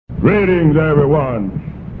Greetings, everyone.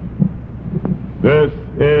 This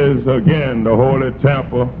is again the Holy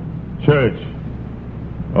Temple Church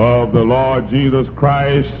of the Lord Jesus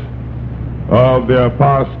Christ of the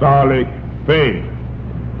Apostolic faith.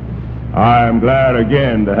 I am glad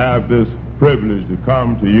again to have this privilege to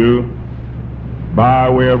come to you by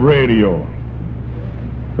way of radio,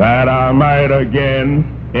 that I might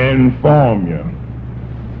again inform you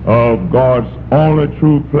of God's only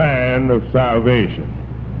true plan of salvation.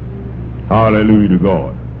 Hallelujah to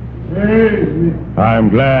God. Amen. I am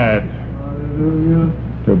glad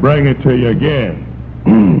to bring it to you again.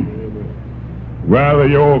 Whether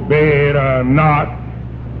you obey it or not,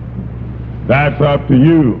 that's up to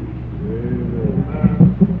you.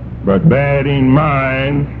 But bear in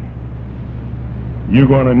mind, you're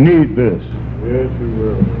going to need this. Yes, you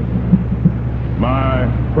will. My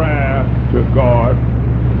prayer to God,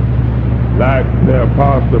 like the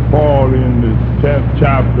Apostle Paul in the 10th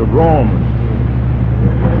chapter of Romans,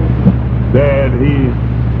 said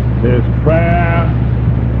his prayer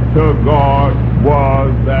to God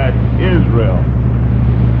was that Israel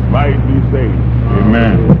might be saved.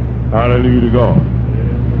 Amen. Hallelujah to God.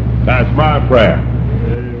 That's my prayer.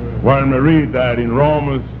 When we read that in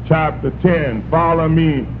Romans chapter 10, follow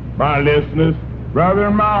me, my listeners.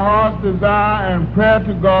 Brethren, my heart's desire and prayer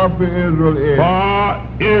to God for Israel is, For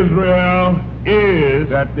Israel is,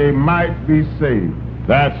 that they might be saved.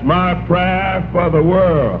 That's my prayer for the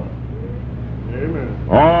world. Amen.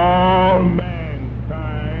 All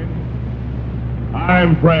mankind,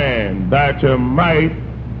 I'm praying that you might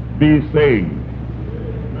be saved.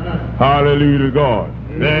 Hallelujah to God.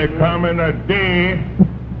 There coming a day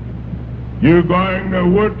you're going to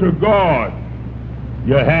would to God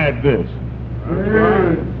you had this.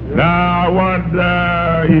 Amen. Now I want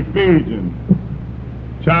Ephesians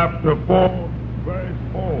chapter 4, verse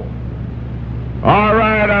 4. All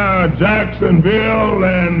right, Jacksonville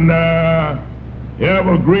and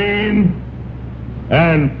Evergreen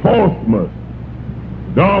and Portsmouth.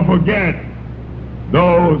 Don't forget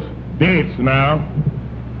those dates now.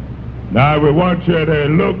 Now we want you to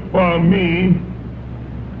look for me,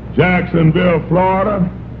 Jacksonville, Florida,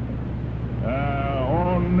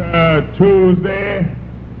 on Tuesday,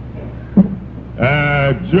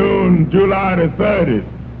 July the 30th.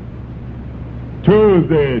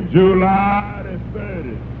 Tuesday, July the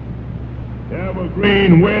 30th.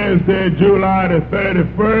 Evergreen, Wednesday, July the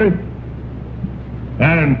 31st.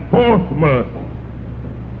 And Portsmouth,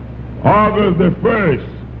 August the 1st,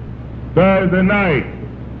 Thursday night.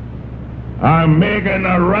 I'm making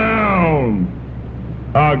a round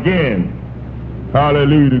again.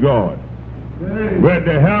 Hallelujah to God. With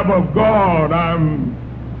the help of God, I'm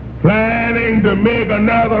planning to make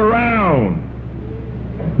another round.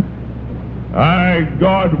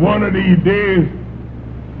 God, one of these days,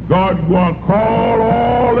 God will call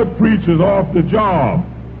all the preachers off the job.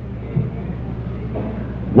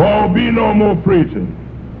 Won't be no more preaching.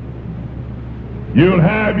 You'll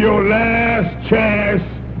have your last chance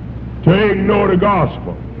to ignore the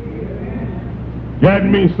gospel. Get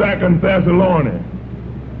me 2 Thessalonians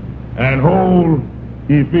and whole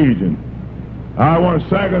Ephesians. I want 2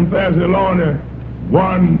 Thessalonians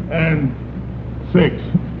 1 and 6.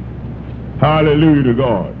 Hallelujah to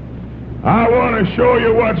God. I want to show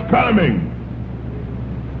you what's coming.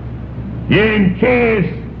 In case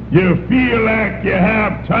you feel like you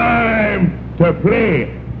have time to play.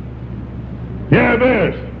 Hear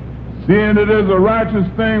this. Seeing it is a righteous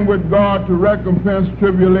thing with God to recompense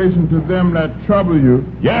tribulation to them that trouble you.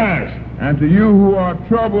 Yes. And to you who are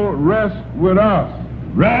troubled, rest with us.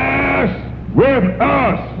 Rest with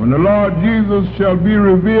us. When the Lord Jesus shall be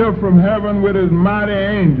revealed from heaven with his mighty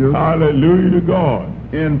angels. Hallelujah to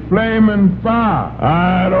God. In flaming fire.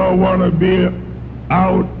 I don't want to be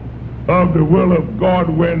out of the will of God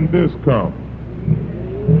when this comes.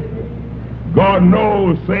 God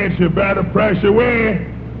knows, saints, you better press your way.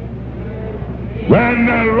 When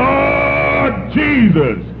the Lord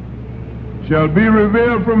Jesus shall be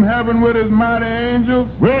revealed from heaven with his mighty angels.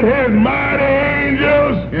 With his mighty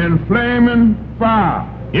angels. In flaming fire.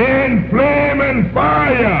 In flaming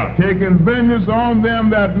fire. Taking vengeance on them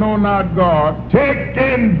that know not God.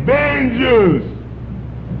 Taking vengeance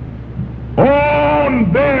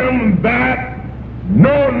on them that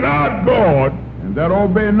know not God. And that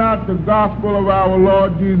obey not the gospel of our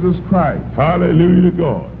Lord Jesus Christ. Hallelujah to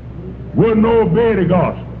God. Wouldn't obey the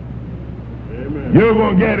gospel. Amen. You're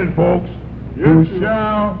going to get it, folks. Who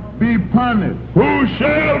shall be punished. Who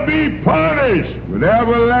shall be punished. With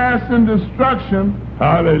everlasting destruction.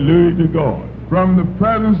 Hallelujah to God. From the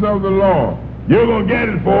presence of the Lord. You're going to get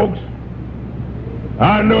it, folks.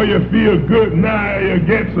 I know you feel good now. You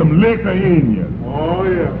get some liquor in you. Oh,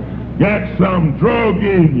 yeah. Get some drug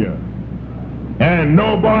in you. And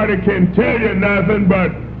nobody can tell you nothing,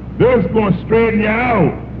 but this is going to straighten you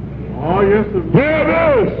out. Oh, yes, sir. Hear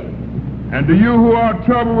this. And to you who are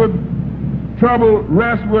troubled,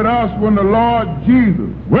 rest with us when the Lord Jesus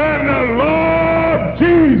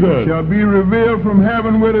shall be revealed from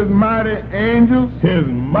heaven with his mighty angels. His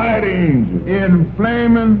mighty angels. In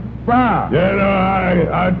flaming fire. You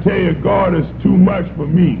know, I tell you, God is too much for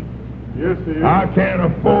me. Yes, he is. I can't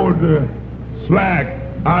afford to slack.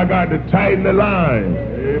 I got to tighten the line.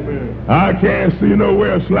 Amen. I can't see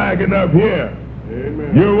nowhere slacking up here.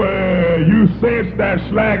 Amen. You sense that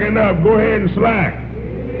slacking up, go ahead and slack.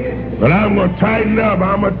 But I'm going to tighten up.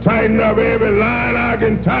 I'm going to tighten up every line I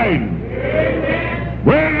can tighten.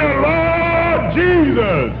 When the Lord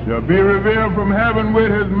Jesus shall be revealed from heaven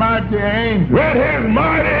with his mighty angels. With his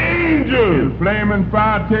mighty angels. In flaming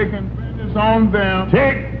fire, taking vengeance on them.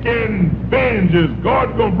 Taking vengeance.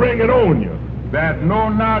 God's going to bring it on you. That know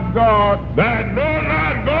not God. That know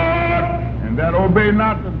not God. And that obey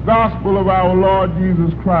not the gospel of our Lord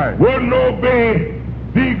Jesus Christ. Wouldn't obey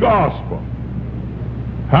the gospel.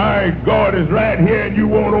 Hi, God is right here and you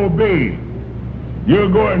won't obey.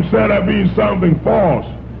 You'll go and set up being something false.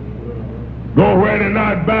 Go where they're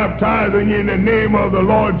not baptizing you in the name of the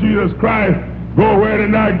Lord Jesus Christ. Go where they're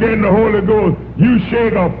not getting the Holy Ghost. You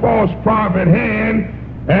shake a false prophet hand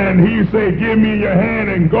and he say, give me your hand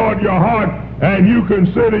and guard your heart. And you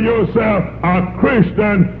consider yourself a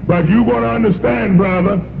Christian, but you're going to understand,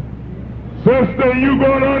 brother. Sister, you're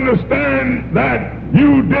going to understand that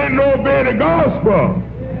you didn't obey the gospel.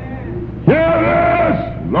 Hear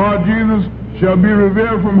this. Lord Jesus shall be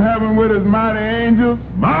revealed from heaven with his mighty angels.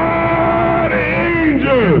 Mighty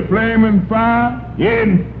angels. In flaming fire.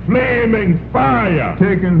 In flaming fire.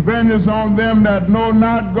 Taking vengeance on them that know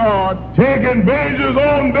not God. Taking vengeance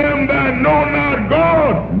on them that know not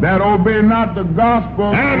God. That obey not the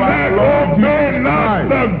gospel and of that our Lord obey Jesus not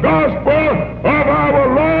Christ. the gospel of our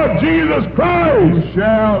Lord Jesus Christ. Who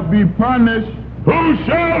shall be punished. Who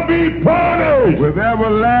shall be punished with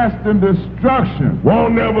everlasting destruction.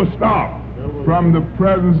 Won't never stop. From the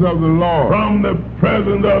presence of the Lord. From the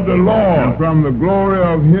presence of the Lord. And from the glory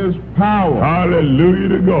of his power. Hallelujah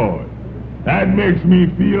to God. That makes me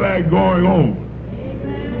feel like going home.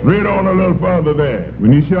 Read on a little further there.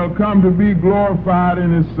 When he shall come to be glorified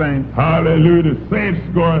in his saints. Hallelujah. The saints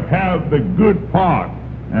going to have the good part.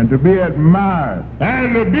 And to be admired.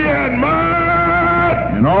 And to be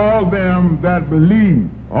admired. And all them that believe.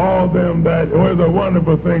 All them that, it's a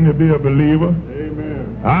wonderful thing to be a believer.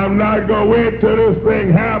 Amen. I'm not going to wait till this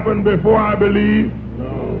thing happens before I believe.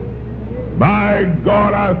 No. My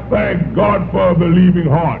God, I thank God for a believing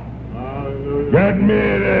heart. Hallelujah. Get me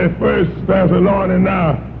the 1 Thessalonians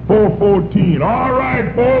now, 4:14. All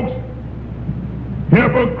right, folks.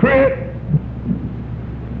 Hypocrite.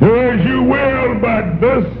 Do as you will, but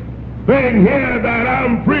this thing here that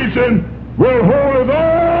I'm preaching will hold us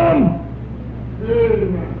on.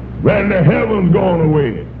 When the heaven's gone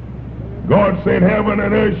away. God said heaven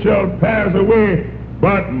and earth shall pass away,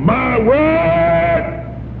 but my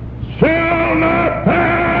word shall not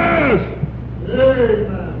pass.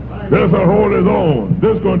 Amen. This will hold us on.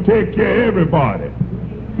 This is going to take care of everybody.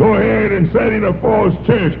 Go ahead and set in a false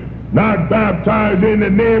church, not baptized in the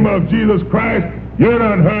name of Jesus Christ. You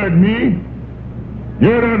done heard me.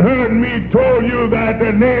 You done heard me told you that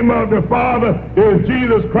the name of the Father is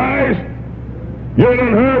Jesus Christ. You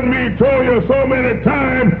done heard me told you so many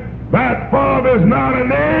times that Father's not a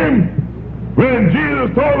name. When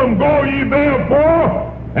Jesus told them, go ye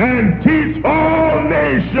therefore and teach all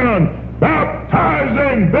nations,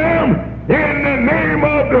 baptizing them in the name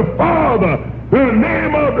of the Father. The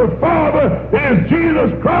name of the Father is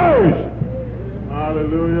Jesus Christ.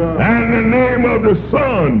 Hallelujah. And the name of the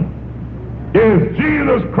Son is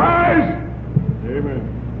Jesus Christ.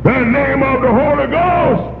 Amen. The name of the Holy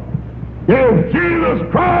Ghost is Jesus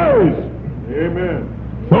Christ.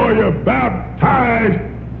 Amen. So you're baptized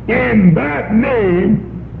in that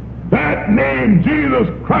name. That name, Jesus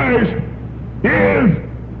Christ, is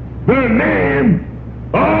the name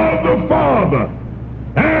of the Father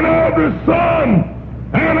and of the Son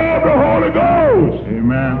and of the Holy Ghost.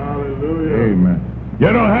 Amen. Hallelujah. Amen. You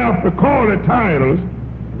don't have to call the titles.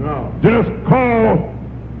 No. Just call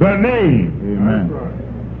the name. Amen. That's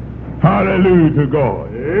right. Hallelujah to God.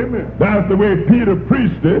 Amen. That's the way Peter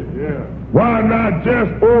preached it. Yeah. Why not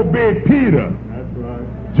just obey Peter? That's right.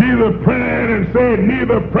 Jesus prayed and said,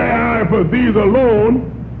 neither pray I for these alone,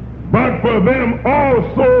 but for them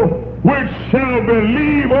also which shall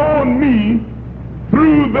believe on me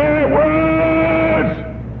through their words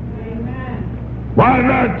Why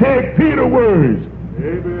not take Peter's words?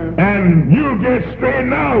 Amen. And you'll get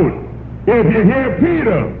straightened out if you hear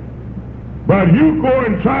Peter. But you go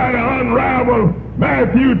and try to unravel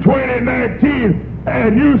Matthew 20:19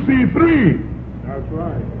 and you see 3. That's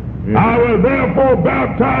right. I will therefore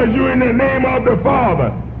baptize you in the name of the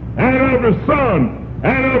Father and of the Son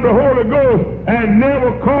and of the Holy Ghost, and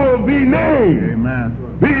never call the name.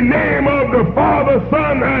 Amen. The name of the Father,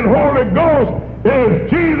 Son, and Holy Ghost is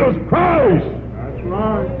Jesus Christ. That's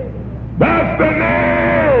right. That's the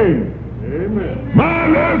name. Amen. My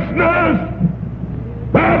listeners,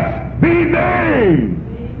 that's the name.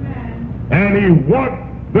 And he wants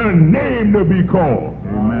the name to be called.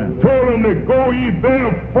 Amen. Told him to go ye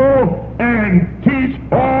therefore and teach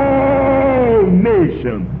all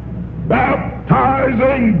nations,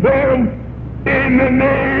 baptizing them in the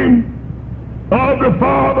name of the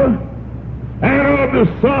Father and of the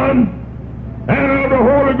Son and of the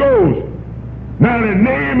Holy Ghost. Now the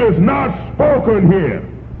name is not spoken here.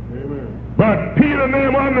 Amen. But Peter and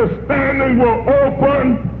them understanding were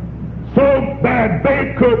open so that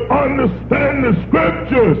they could understand the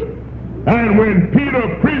scriptures. And when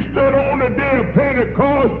Peter preached it on the day of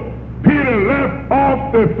Pentecost, Peter left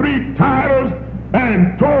off the 3 titles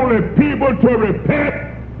and told the people to repent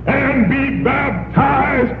and be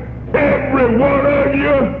baptized, every one of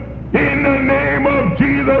you, in the name of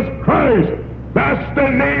Jesus Christ. That's the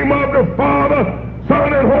name of the Father,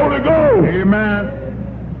 Son, and Holy Ghost. Amen.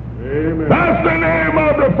 Amen. That's the name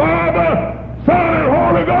of the Father, Son, and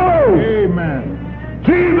Holy Ghost. Amen.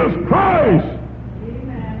 Jesus Christ.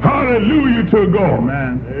 Hallelujah to God.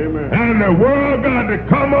 Amen. Amen. And the world got to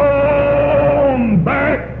come on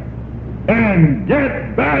back and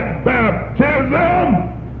get that baptism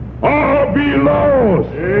or be lost.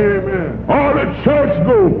 Amen. All the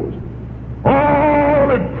churchgoers, all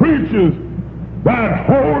the preachers that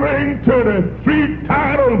holding to the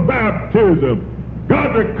 3-title baptism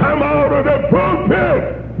got to come out of the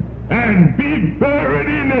pulpit and be buried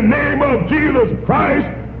in the name of Jesus Christ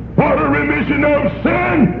for the remission of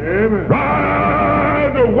sin. Amen.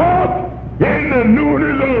 Rise to walk in the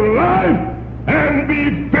newness of life and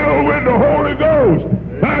be filled with the Holy Ghost.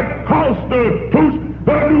 That constitutes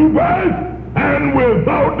the new birth, and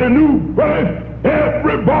without the new birth,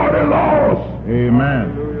 everybody lost.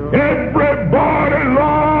 Amen. Everybody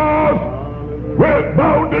lost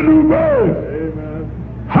without the new birth. Amen.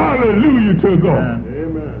 Hallelujah to God.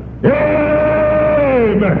 Amen.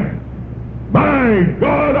 Amen. My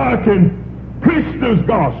God, I can preach this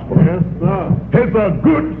gospel. Yes, sir. It's a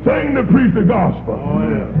good thing to preach the gospel. Oh,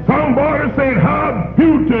 yeah. Somebody said, how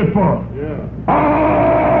beautiful Yeah.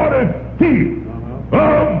 are the feet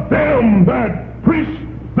of them that preach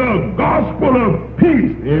the gospel of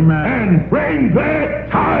peace. Amen. And bring their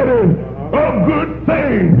tidings of good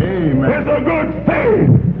things. Amen. It's a good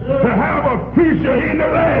thing to have a preacher in the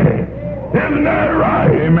land. Isn't that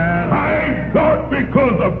right? Amen. Thank God,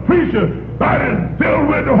 because a preacher that is filled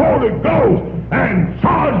with the Holy Ghost and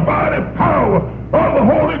charged by the power of the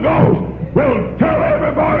Holy Ghost will tell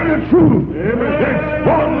everybody the truth. Amen. It's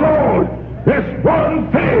one Lord. It's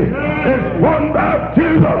one faith. It's one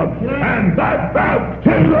baptism. And that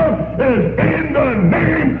baptism is in the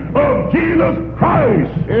name of Jesus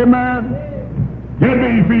Christ. Amen. Give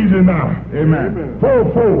me Ephesians now. Amen.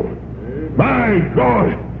 4:4. My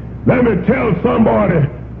God, let me tell somebody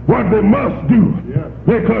what they must do. Yes.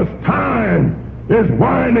 Because time is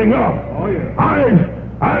winding up. Oh, yeah.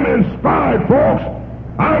 I'm inspired, folks.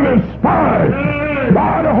 I'm inspired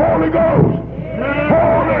by the Holy Ghost.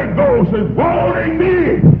 Holy Ghost is warning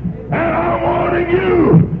me, and I'm warning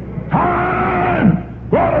you. Time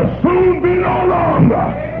gonna soon be no longer.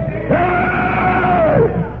 Hey,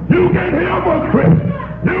 you can hypocrite.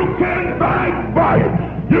 You can backbite.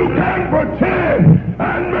 You can pretend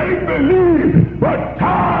and make believe, but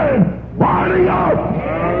time winding up.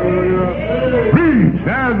 Read.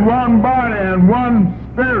 There's one body and one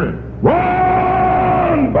spirit.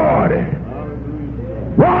 One body.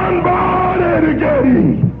 One body to get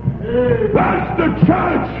in. That's the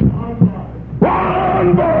church.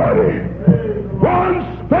 One body.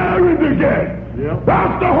 One spirit to get.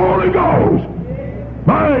 That's the Holy Ghost.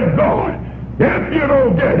 My God. If you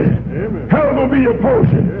don't get it, Amen. hell will be your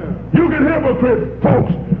portion. You can hypocrite,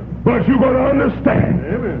 folks, but you're going to understand.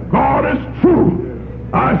 Amen. God is true.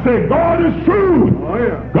 I say God is true. Oh,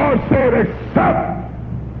 yeah. God said, except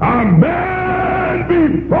a man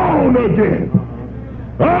be born again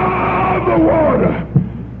of the water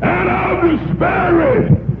and of the Spirit,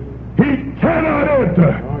 he cannot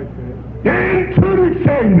enter into the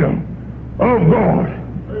kingdom of God.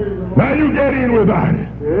 Now you get in without it.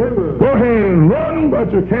 Amen. Go ahead and run,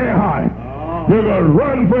 but you can't hide. You're going to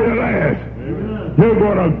run for your life. You're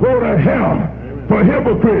going to go to hell for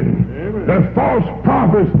hypocrites. The false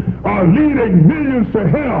prophets are leading millions to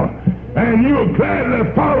hell. And you gladly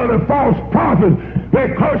follow the false prophets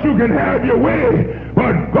because you can have your way.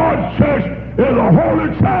 But God's church is a holy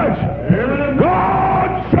church.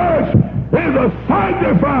 God's church is a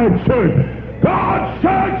sanctified church. God's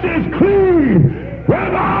church is clean,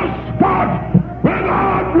 without spot,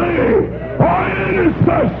 without blame, or any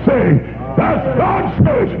such thing. That's God's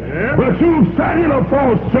church. But you stand in a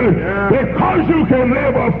false church because you can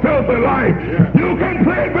live a filthy life. You can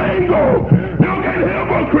play bingo. You can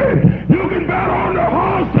hypocrite. You can bet on the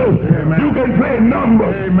horses. You can play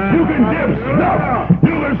numbers. You can dip snuff.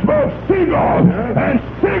 You can smoke cigars and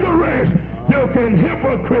cigarettes. You can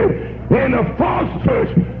hypocrite in a false church.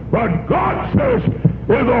 But God's church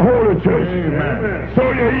is a holy church.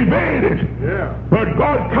 So you evade it. But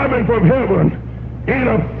God coming from heaven in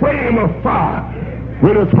a flame of fire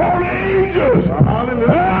with his holy angels.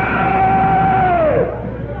 Hey!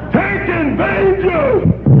 Taking vengeance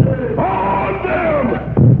on them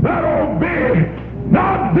that obey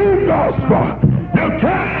not the gospel. You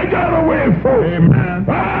can't get away from it.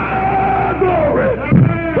 Ah, glory.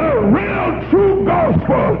 The real true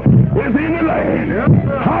gospel is in the land.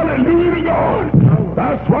 Hallelujah to God.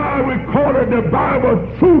 That's why we call it the Bible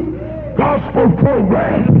Truth Gospel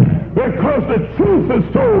Program. Because the truth is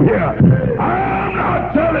told here. I'm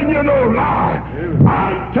not telling you no lie.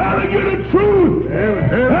 I'm telling you the truth.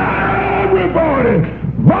 Everybody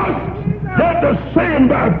must get the same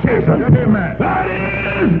baptism. That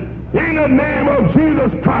is in the name of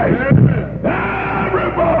Jesus Christ.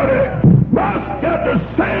 Everybody must get the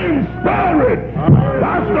same Spirit.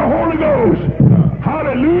 That's the Holy Ghost.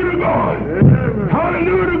 Hallelujah to God.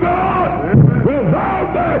 Hallelujah to God.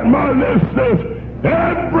 Without that, my listeners,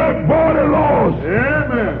 everybody lost.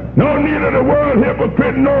 Amen. No need of the world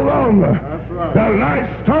hypocrite no longer. That's right. The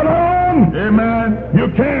lights turn on. Amen. You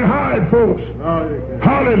can't hide, folks. No, you can't.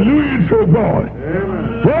 Hallelujah to God.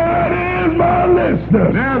 Amen. What is my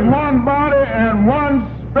listener? There's one body and one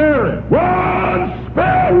spirit. One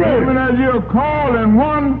spirit. Even as you're called in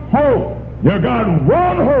one hope. You got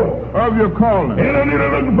one hope of your calling. And I need to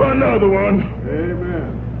look for another one.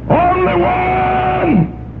 Amen. Only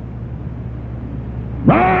one.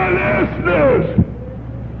 My listeners,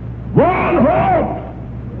 one hope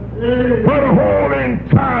for the whole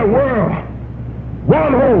entire world.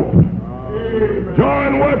 One hope.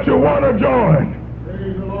 Join what you want to join.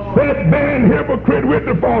 Set man hypocrite with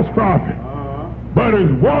the false prophet. But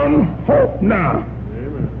it's one hope now.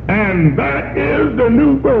 And that is the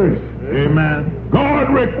new birth. Amen. God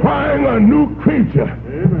requiring a new creature.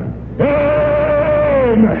 Amen.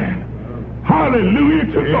 Amen. Hallelujah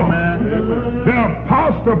to God. The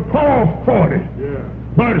Apostle Paul fought it.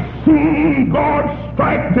 But soon God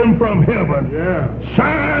striked him from heaven.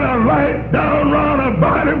 Shine a light down round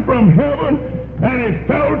about him from heaven, and he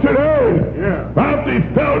fell to the earth. After he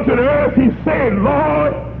fell to the earth, he said,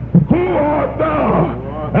 Lord, who art thou?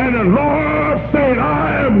 And the Lord said,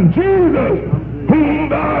 I am Jesus, whom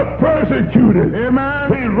thou persecuted.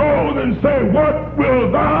 Amen. He rose and said, what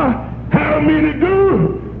will thou have me to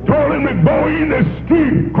do? Told him to go in the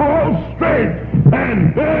street called Straight,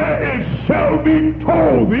 and there it shall be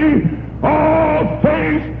told thee all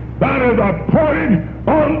things that is appointed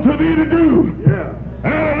unto thee to do.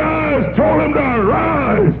 And I told him to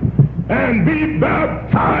arise and be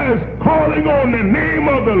baptized, calling on the name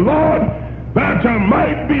of the Lord, that you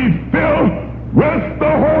might be filled with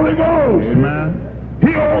the Holy Ghost. Amen.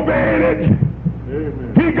 He obeyed it.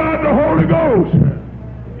 Amen. He got the Holy Ghost.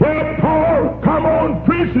 Here Paul come on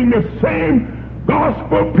preaching the same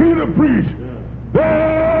gospel Peter preached.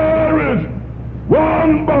 There is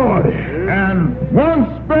one body and one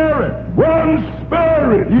spirit. One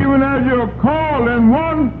spirit. Even as you're called in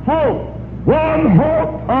one hope. One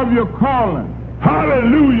hope of your calling.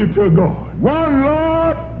 Hallelujah to God. One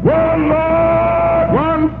Lord. One Lord.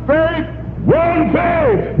 One faith. One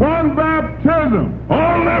faith. One baptism.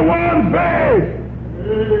 Only one faith.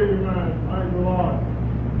 Amen. Thank the Lord.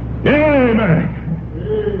 Amen.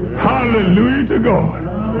 Amen. Hallelujah to God.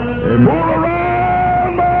 Amen. Pull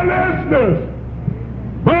around, my listeners.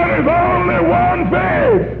 But it's only one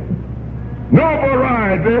faith. No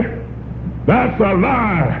variety. That's a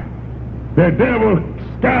lie. The devil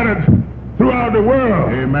scattered throughout the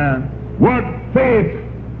world. Amen. What faith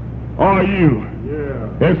are you?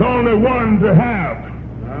 Yeah. It's only one to have.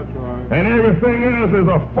 That's right. And everything else is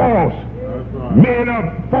a false. That's right. Made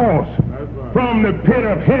up false. From the pit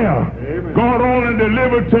of hell. Amen. God only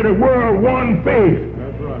delivered to the world one faith.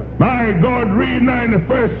 That's right. My God, read now in the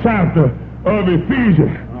first chapter of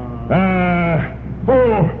Ephesians.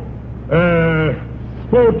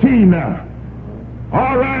 14 now.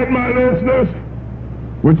 All right, my listeners.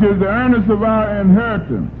 Which is the earnest of our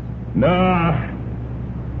inheritance. Nah,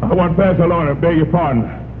 I want Thessalonians, beg your pardon.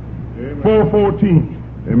 4:14.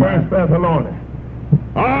 Amen. Thessalonians.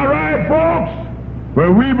 All right, folks.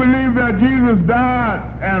 But we believe that Jesus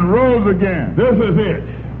died and rose again. This is it.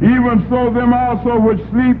 Even so, them also which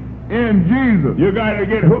sleep in Jesus. You got to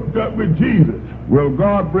get hooked up with Jesus. Will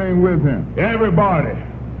God bring with him? Everybody.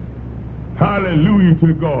 Hallelujah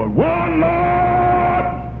to God. One Lord,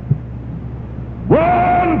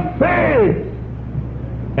 one faith,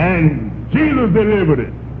 and Jesus delivered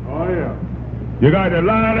it. Oh, yeah. You got to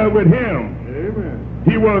line up with him. Amen.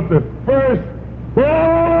 He was the first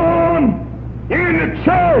born in the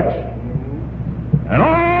church. And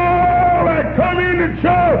all that come in the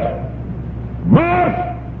church must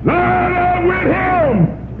line up with him.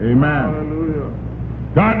 Amen. Hallelujah.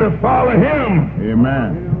 Got to follow him.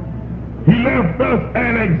 Amen. He left us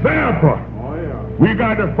an example. Oh, yeah. We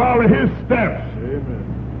got to follow his steps.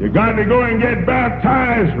 Amen. You got to go and get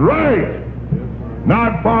baptized right.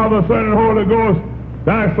 Not Father, Son, and Holy Ghost.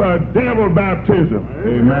 That's a devil baptism.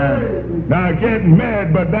 Amen. Now getting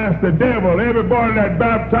mad, but that's the devil. Everybody that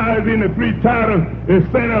baptized in the 3 titles is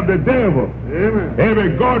sent of the devil. Amen. Every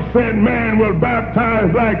God-sent man will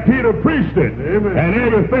baptize like Peter preached it. Amen. And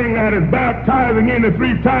everything that is baptizing in the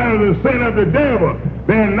 3 titles is sent of the devil.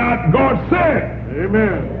 They're not God-sent.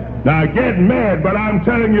 Amen. Now getting mad, but I'm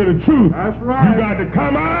telling you the truth. That's right. You got to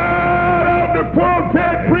come out of the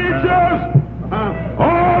pulpit, preachers.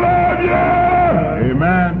 All of you.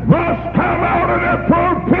 Amen. Must come out of that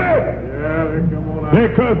pulpit. Yeah, they come on out.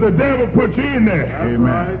 Because the devil put you in there. That's Amen.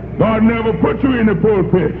 right. God never put you in the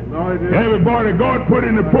pulpit. No, he didn't. Everybody God put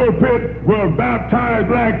in the pulpit will baptize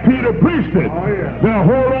like Peter preached it. Oh, yeah. They'll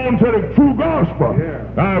hold on to the true gospel. Yeah.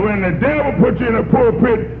 When the devil puts you in the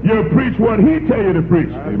pulpit, you preach what he tell you to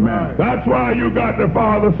preach. Amen. That's why you got the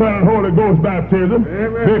Father, Son, and Holy Ghost baptism.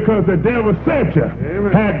 Amen. Because the devil sent you.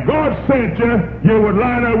 Amen. Had God sent you, you would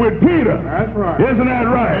line up with Peter. That's right. Isn't that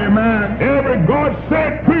right? Amen. Every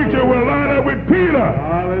God-sent preacher will line up with Peter.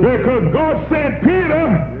 Hallelujah. Because God sent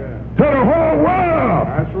Peter to the whole world.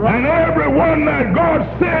 That's right. And everyone that God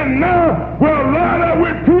sent now will line up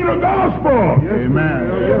with Peter's gospel. Yes, Amen.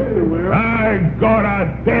 Yes, they will. My God, I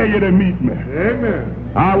dare you to meet me.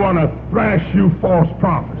 Amen. I want to thrash you false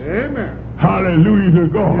prophets. Amen. Hallelujah to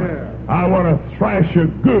God. Yeah. I want to thrash you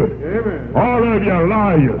good. Amen. All of you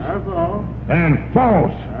liars That's all. and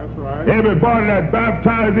false. That's right. Everybody that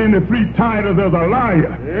baptized in the 3 titles is a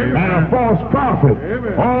liar and a false prophet.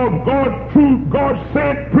 Amen. All true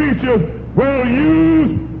God-sent preachers will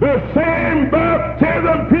use the same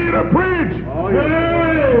baptism Peter preached. Oh,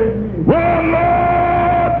 yeah. One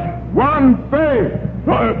Lord, One faith.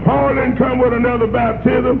 Paul didn't come with another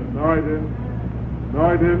baptism. No, he didn't.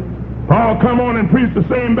 No, he didn't. Paul come on and preach the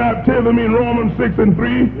same baptism in Romans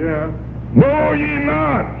 6:3. Yeah. Know ye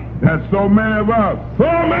not That so many of us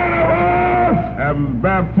so many of us, have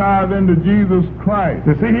baptized into Jesus Christ.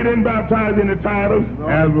 you see, he didn't baptize in the titles. No,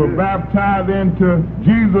 as were baptized into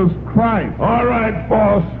Jesus Christ. All right,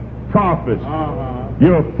 false prophets.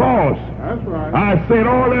 You're false. That's right. I said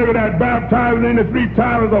all of you that baptized in the 3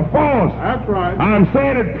 titles are false. That's right. I'm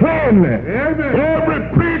saying it plainly. Amen. Every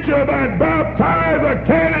preacher that baptizes a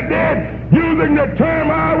candidate using the term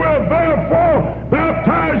I will therefore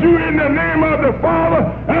baptize you in the name of the Father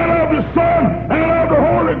and of the Son and of the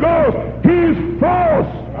Holy Ghost, he's false.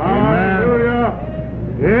 Hallelujah.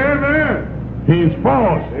 Amen. He's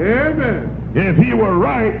false. Amen. If he were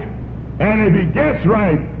right, and if he gets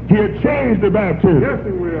right, he'll change the baptism. Yes,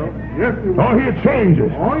 he will. Yes, he will. Oh, he'll change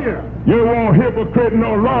it. Oh, yeah. You won't hypocrite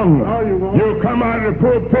no longer. No, you won't. You'll come out of the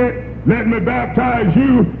pulpit, let me baptize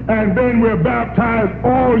you, and then we'll baptize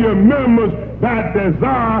all your members that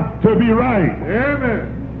desire to be right.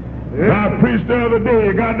 Amen. I preached the other day,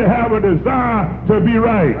 you got to have a desire to be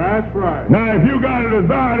right. That's right. Now, if you got a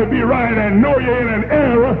desire to be right and know you're in an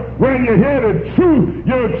error, when you hear the truth,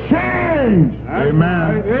 you'll change.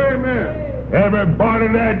 Amen. Amen. Everybody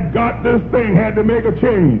that got this thing had to make a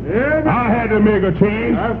change. Amen. I had to make a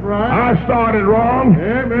change. That's right. I started wrong.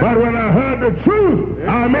 Amen. But when I heard the truth,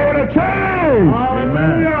 I made a change.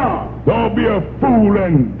 Hallelujah. Don't be a fool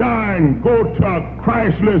and die and go to a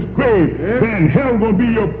Christless grave. Then hell will be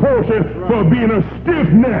your portion for being a stiff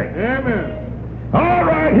neck. Amen. All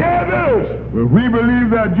right, hear this. Well, we believe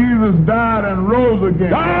that Jesus died and rose again.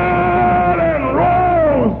 Died and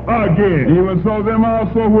rose again. Even so, them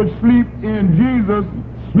also which sleep in Jesus,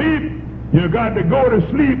 Sleep. You got to go to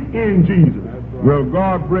sleep in Jesus. will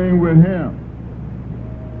God bring with him.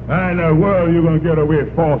 How in the world you going to get away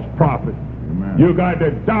with false prophet? Amen. You got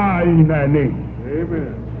to die in that name.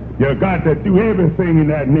 Amen. You got to do everything in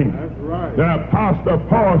that name. That's right. The Apostle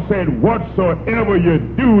Paul said, whatsoever you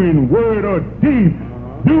do in word or deed,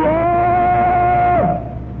 do all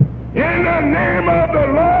in the name of the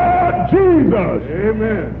Lord Jesus.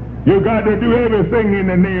 Amen. You got to do everything in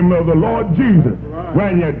the name of the Lord Jesus. Right.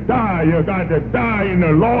 When you die, you got to die in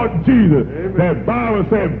the Lord Jesus. Amen. The Bible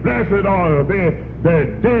said, blessed are the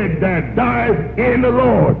dead that die in the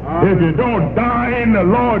Lord. Amen. If you don't die in the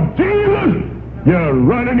Lord Jesus, you're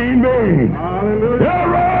running in vain. Hallelujah. You're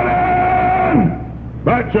running,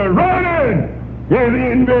 but you're running is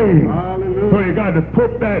in vain. Hallelujah. So you got to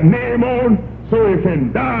put that name on so you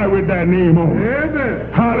can die with that name on.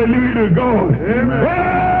 Amen. Hallelujah to God. Amen.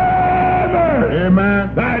 Amen.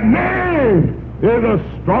 Amen. That name is a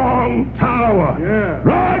strong tower. Yeah.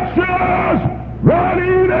 Righteous run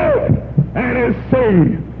in it and is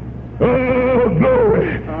saved. Oh,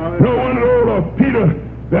 glory. Hallelujah. No wonder old Peter,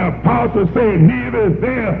 the apostle, said, neither is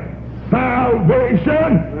there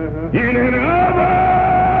salvation in any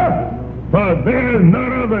other, for there is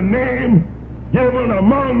none other name given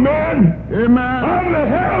among men under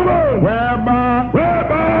heaven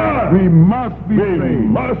whereby we must be we saved.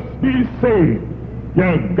 must be saved.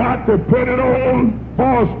 You got to put it on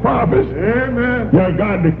false prophets. Amen. You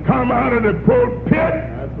got to come out of the pit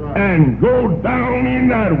right. and go down in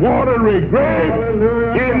that watery grave.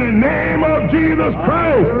 Hallelujah. In the name of Jesus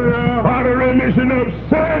Christ. Hallelujah. For the remission of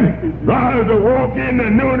sin, rise to walk in the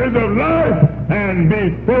newness of life and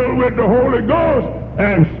be filled with the Holy Ghost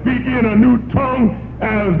and speak in a new tongue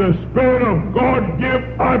as the Spirit of God give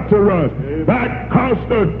unto us. Amen. That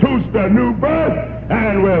constitutes the new birth,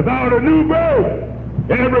 and without a new birth,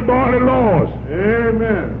 everybody lost.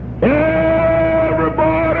 Amen.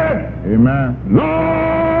 Everybody Amen.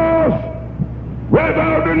 lost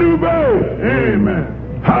without the new birth.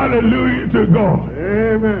 Amen. Hallelujah to God.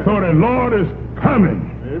 Amen. So the Lord is coming,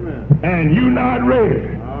 Amen. and you not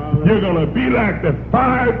ready. You're going to be like the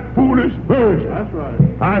 5 foolish virgins. That's right.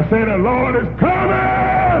 I say the Lord is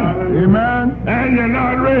coming, Amen. and you're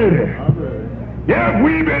not ready. I'm ready. If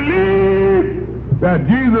we believe That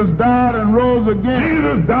Jesus died and rose again.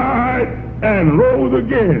 Jesus died and rose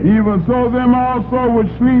again, Even so, them also which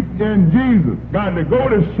sleep in Jesus got to go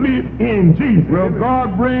to sleep in Jesus. will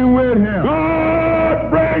God bring with him. God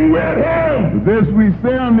bring with him. This we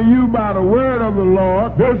say unto you by the word of the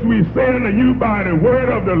Lord, This we say unto you by the word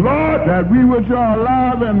of the Lord, that we which are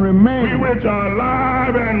alive and we remain which are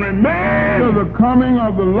alive and to remain the coming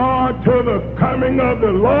of the Lord to the coming of the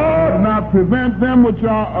shall Lord not prevent them which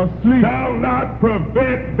are asleep. shall not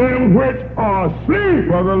prevent them which are asleep.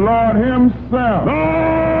 For the Lord himself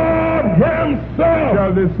Lord himself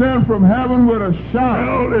shall descend from heaven with a shout,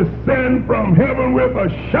 shall descend from heaven with a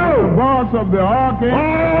the shout, voice of the archangel,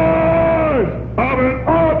 voice of an with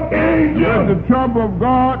archangel, the trump of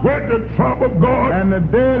God, with the trump of God, and the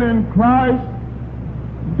dead in Christ,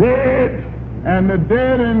 dead and the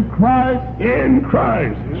dead in Christ in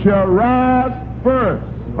Christ. shall rise first.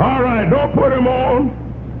 All right, don't put him on,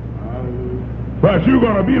 but you're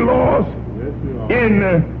going to be lost in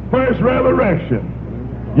the first resurrection.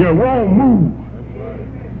 You won't move.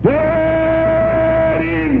 Dead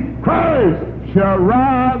in Christ Shall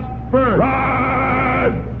rise first.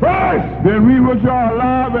 rise first. Then we which are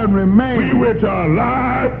alive and We remain which are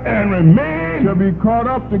alive and remain shall be caught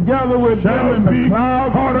up together with them shall in the be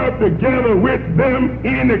clouds caught up together with them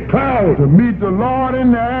in the clouds to meet the Lord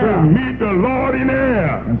in the to air. meet the Lord in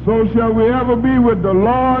air. And so shall we ever be with the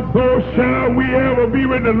Lord. So shall we ever be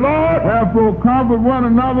with the Lord. Therefore comfort one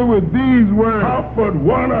another with these words. Comfort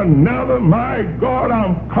one another. My God,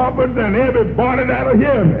 I'm comforting everybody that'll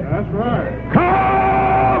hear me. That's right.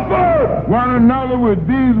 Comfort One another with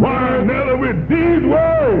these one words. another with these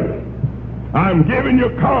words. I'm giving you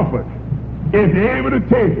comfort. If you're able to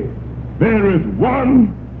take it, there is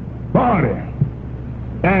one body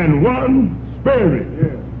and one spirit,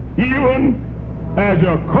 even as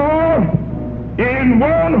you're called in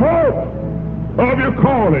one hope of your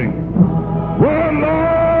calling. One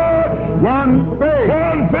Lord, One faith.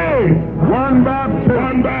 one faith, One baptism.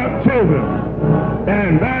 one baptism.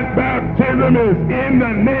 And that baptism is in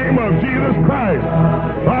the name of Jesus Christ.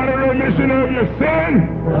 For the remission of your sin,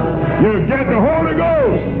 you get the Holy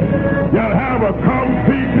Ghost. You'll have a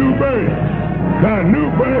complete new birth. The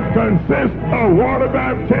new birth consists of water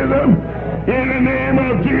baptism in the name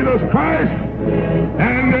of Jesus Christ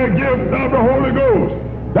and the gift of the Holy Ghost.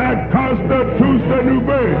 That constitutes the new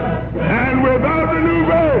birth. And without the new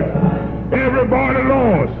birth, everybody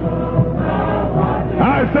lost.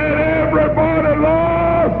 I said everybody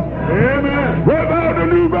lost. Amen. Without the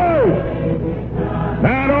new birth.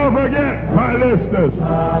 Jesus.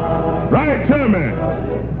 Write to me.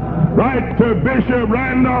 Write to Bishop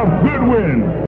Randolph Goodwin.